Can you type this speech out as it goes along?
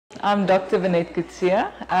I'm Dr. Vinet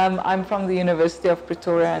Coatzee. I'm from the University of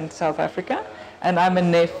Pretoria in South Africa, and I'm a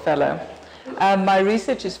NEF fellow. My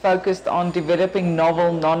research is focused on developing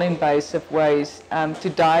novel, non-invasive ways to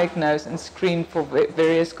diagnose and screen for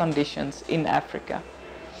various conditions in Africa.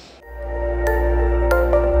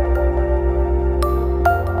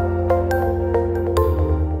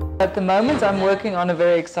 At the moment, I'm working on a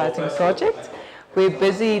very exciting project. We're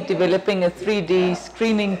busy developing a 3D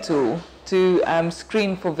screening tool to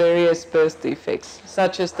screen for various birth defects,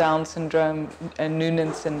 such as Down syndrome,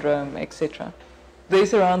 Noonan syndrome, etc.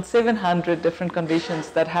 There's around 700 different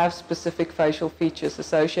conditions that have specific facial features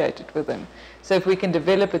associated with them. So if we can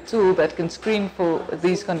develop a tool that can screen for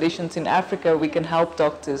these conditions in Africa, we can help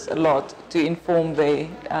doctors a lot to inform their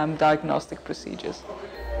diagnostic procedures.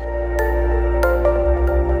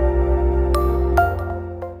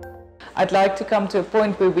 I'd like to come to a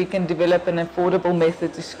point where we can develop an affordable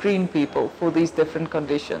method to screen people for these different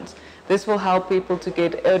conditions. This will help people to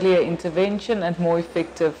get earlier intervention and more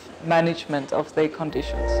effective management of their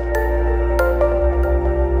conditions.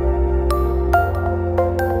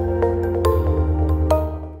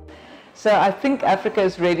 So I think Africa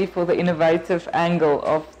is ready for the innovative angle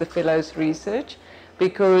of the Fellows research,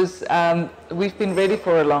 because we've been ready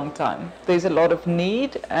for a long time. There's a lot of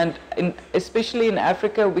need, and especially in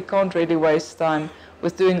Africa, we can't really waste time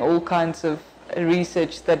with doing all kinds of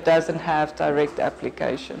research that doesn't have direct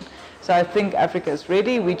application. So I think Africa is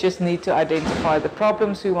ready. We just need to identify the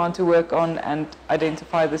problems we want to work on and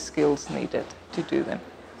identify the skills needed to do them.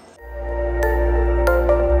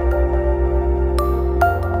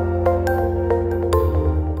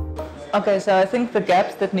 Okay, so I think the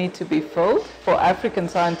gaps that need to be filled for African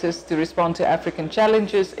scientists to respond to African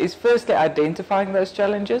challenges is firstly identifying those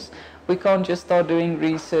challenges. We can't just start doing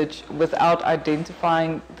research without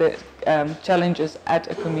identifying the challenges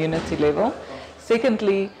at a community level.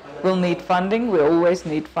 Secondly, we'll need funding. We always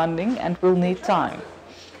need funding, and we'll need time.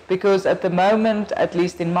 Because at the moment, at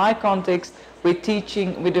least in my context, we're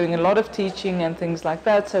doing a lot of teaching and things like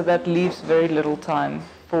that, so that leaves very little time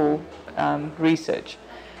for research.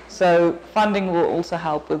 So funding will also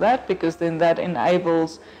help with that, because then that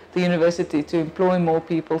enables the university to employ more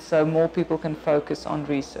people, so more people can focus on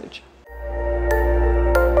research.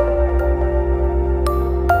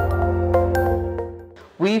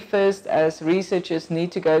 We first, as researchers,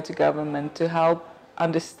 need to go to government to help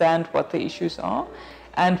understand what the issues are,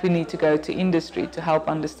 and we need to go to industry to help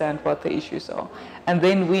understand what the issues are. And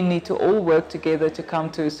then we need to all work together to come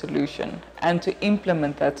to a solution and to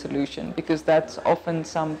implement that solution, because that's often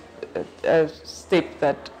a step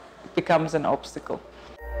that becomes an obstacle.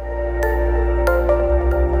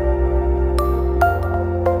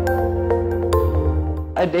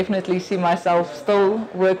 I definitely see myself still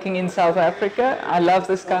working in South Africa. I love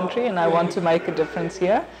this country and I want to make a difference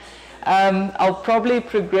here. I'll probably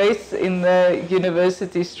progress in the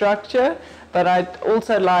university structure, but I'd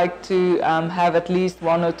also like to have at least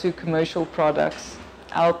 1 or 2 commercial products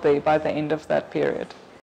out there by the end of that period.